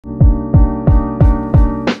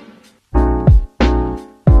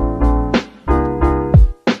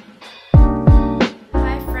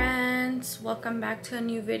welcome back to a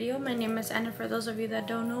new video. My name is Anna for those of you that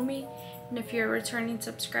don't know me, and if you're a returning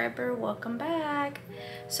subscriber, welcome back.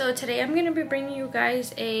 So today I'm going to be bringing you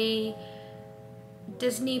guys a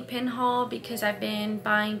Disney pin haul because I've been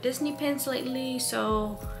buying Disney pins lately,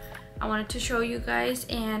 so I wanted to show you guys.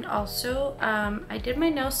 And also I did my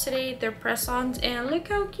nails today. They're press-ons and look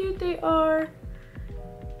how cute they are.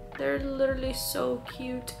 They're literally so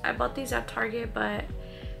cute. I bought these at Target, but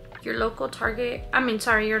your local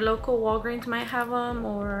your local Walgreens might have them,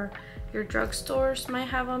 or your drugstores might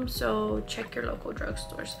have them, so check your local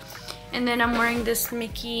drugstores. And then I'm wearing this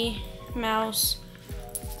Mickey Mouse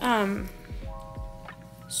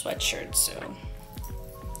sweatshirt, so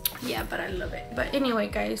yeah, but I love it. But anyway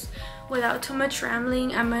guys, without too much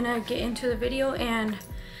rambling, I'm gonna get into the video. And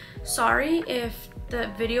sorry if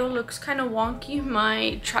the video looks kind of wonky.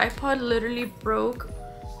 My tripod literally broke.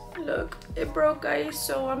 Look, it broke, guys,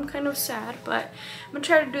 so I'm kind of sad, but I'm gonna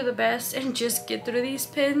try to do the best and just get through these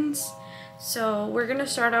pins. So we're gonna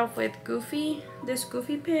start off with Goofy, this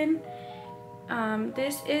Goofy pin.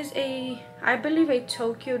 This is I believe a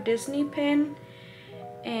Tokyo Disney pin,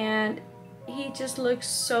 and he just looks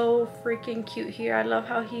so freaking cute here. I love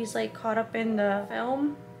how he's like caught up in the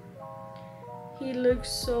film. He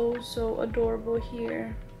looks so adorable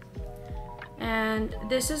here. And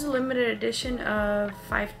this is a limited edition of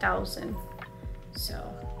 5,000,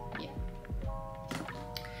 so yeah.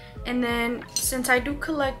 And then since I do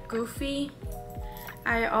collect Goofy,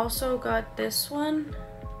 I also got this one,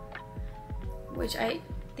 which I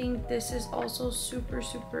think this is also super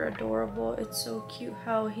adorable. It's so cute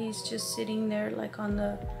how he's just sitting there like on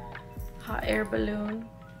the hot air balloon.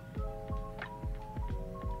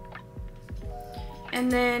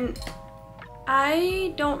 And then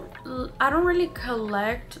I don't really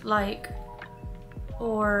collect, like,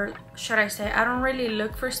 or should I say, I don't really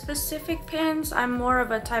look for specific pins. I'm more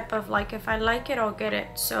of a type of like, if I like it, I'll get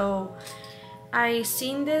it. So I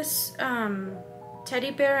seen this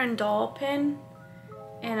teddy bear and doll pin,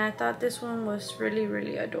 and I thought this one was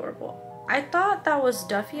really adorable. I thought that was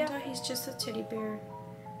Duffy. I thought he's just a teddy bear.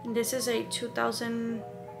 And this is a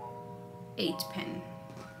 2008 pin.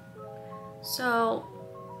 So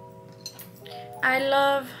I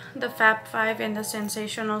love the Fab 5 and the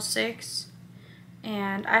Sensational 6,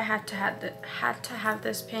 and I had to have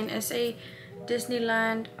this pin. It's a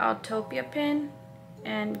Disneyland Autopia pin,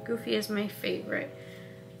 and Goofy is my favorite.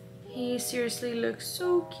 He seriously looks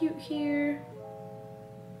so cute here.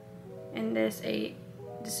 And this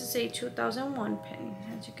is a 2001 pin,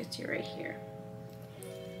 as you can see right here.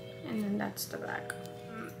 And then that's the back.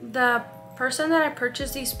 The person that I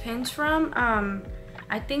purchased these pins from,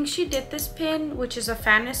 I think she did this pin, which is a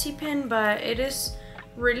fantasy pin, but it is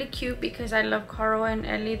really cute because I love Carl and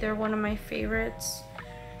Ellie. They're one of my favorites.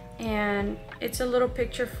 And it's a little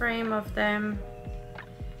picture frame of them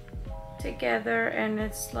together, and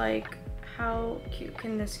it's like, how cute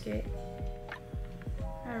can this get?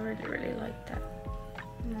 I really like that.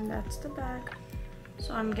 And then that's the back.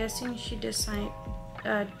 So I'm guessing she designed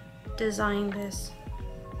this.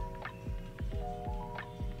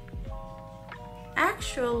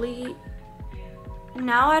 Actually,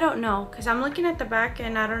 now I don't know, because I'm looking at the back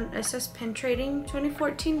and it says pin trading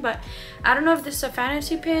 2014, but I don't know if this is a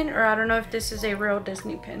fantasy pin or I don't know if this is a real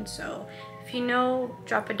Disney pin. So if you know,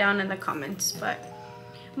 drop it down in the comments. But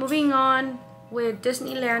moving on with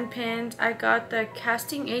Disneyland pins, I got the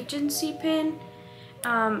casting agency pin.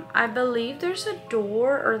 I believe there's a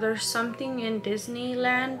door or there's something in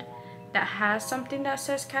Disneyland that has something that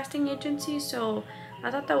says casting agency, so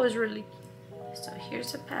I thought that was really cute. So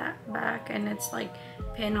here's the back, and it's like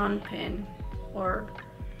pin on pin, or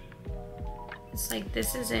it's like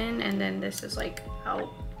this is in and then this is like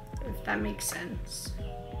out, if that makes sense.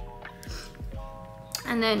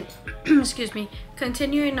 And then excuse me,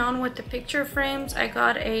 continuing on with the picture frames, I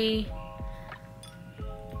got a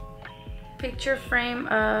picture frame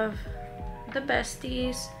of the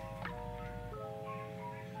besties,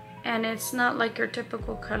 and it's not like your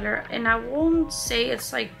typical color, and I won't say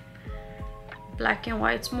it's like black and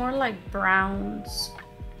white, it's more like browns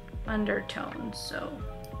undertones. So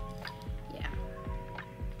yeah,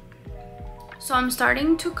 so I'm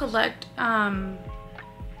starting to collect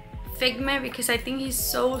Figment because I think he's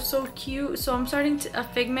so cute. So I'm starting a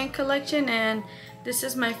Figment collection, and this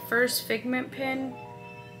is my first Figment pin,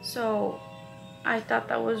 so I thought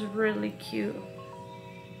that was really cute.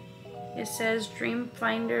 It says Dream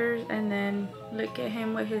Finders, and then look at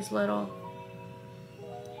him with his little,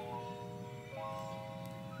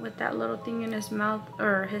 with that little thing in his mouth,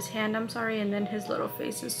 or his hand, I'm sorry, and then his little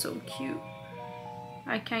face is so cute.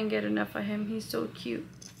 I can't get enough of him. He's so cute.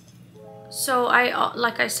 So I,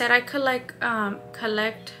 like I said, I collect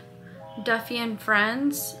Duffy and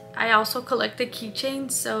Friends. I also collect the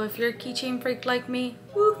keychains, so if you're a keychain freak like me,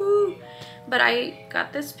 woohoo! But I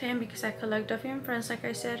got this pin because I collect Duffy and Friends, like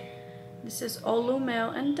I said. This is Olu,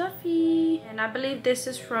 Mel, and Duffy. And I believe this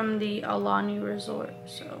is from the Alani Resort.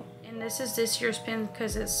 So, and this is this year's pin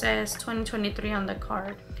because it says 2023 on the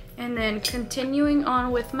card. And then continuing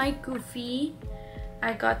on with my Goofy,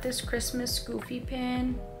 I got this Christmas Goofy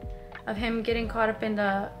pin of him getting caught up in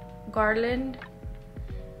the garland.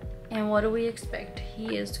 And what do we expect?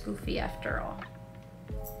 He is Goofy after all.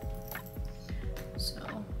 So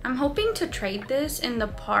I'm hoping to trade this in the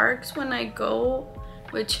parks when I go,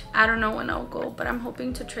 which I don't know when I'll go, but I'm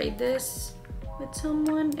hoping to trade this with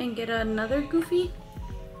someone and get another Goofy.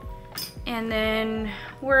 And then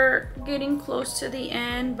we're getting close to the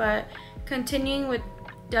end, but continuing with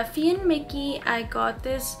Duffy and Mickey, I got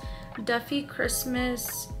this Duffy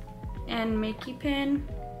Christmas and Mickey pin.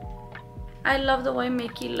 I love the way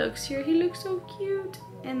Mickey looks here. He looks so cute.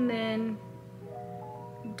 And then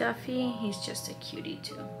Duffy, he's just a cutie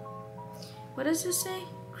too. What does this say?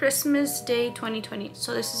 Christmas Day 2020.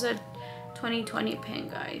 So this is a 2020 pin,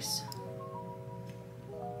 guys.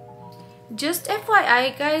 Just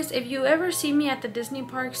FYI, guys, if you ever see me at the Disney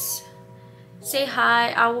parks, say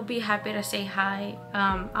hi. I will be happy to say hi.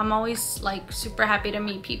 I'm always like super happy to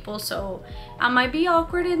meet people, so I might be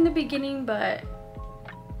awkward in the beginning, but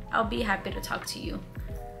I'll be happy to talk to you.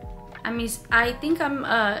 I mean, I think I'm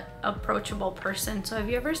a approachable person, so if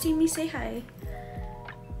you ever see me, say hi.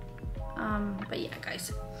 But yeah,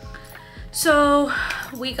 guys. So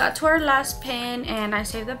we got to our last pin, and I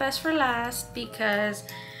saved the best for last because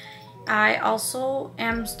I also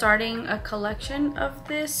am starting a collection of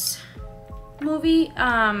this movie.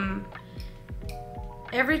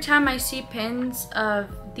 Every time I see pins of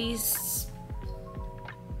these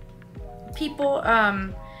people,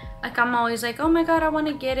 like I'm always like, oh my god, I want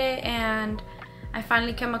to get it. And I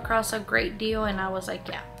finally came across a great deal and I was like,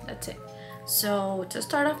 yeah, that's it. So to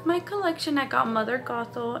start off my collection, I got Mother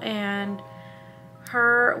Gothel, and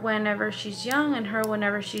her whenever she's young and her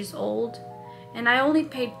whenever she's old. And I only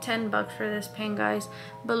paid 10 bucks for this pin, guys,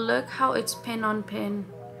 but look how it's pin on pin,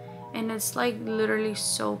 and it's like literally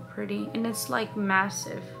so pretty, and it's like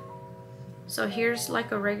massive. So here's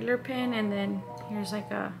like a regular pin, and then here's like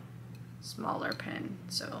a smaller pin.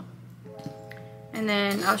 So, and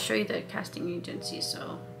then I'll show you the casting agency.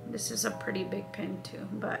 So this is a pretty big pin too,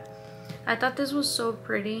 but I thought this was so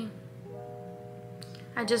pretty.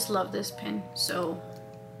 I just love this pin. So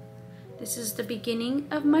this is the beginning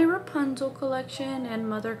of my Rapunzel collection and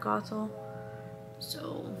Mother Gothel.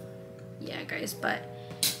 So yeah, guys, but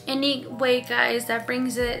anyway, guys, that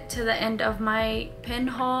brings it to the end of my pin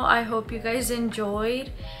haul. I hope you guys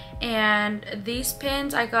enjoyed. And these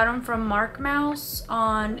pins, I got them from Mark Mouse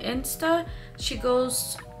on Insta. She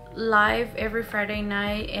goes live every Friday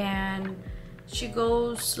night, and she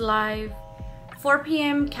goes live 4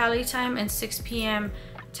 p.m. Cali time and 6 p.m.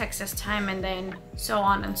 Texas time, and then so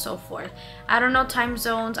on and so forth. I don't know time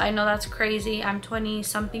zones. I know that's crazy. I'm 20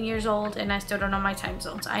 something years old and I still don't know my time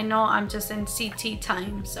zones. I know I'm just in CT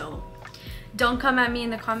time, so don't come at me in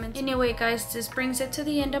the comments. Anyway, guys, this brings it to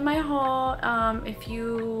the end of my haul. If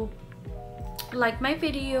you like my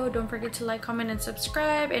video, don't forget to like, comment, and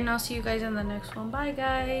subscribe, and I'll see you guys in the next one. Bye,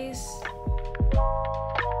 guys.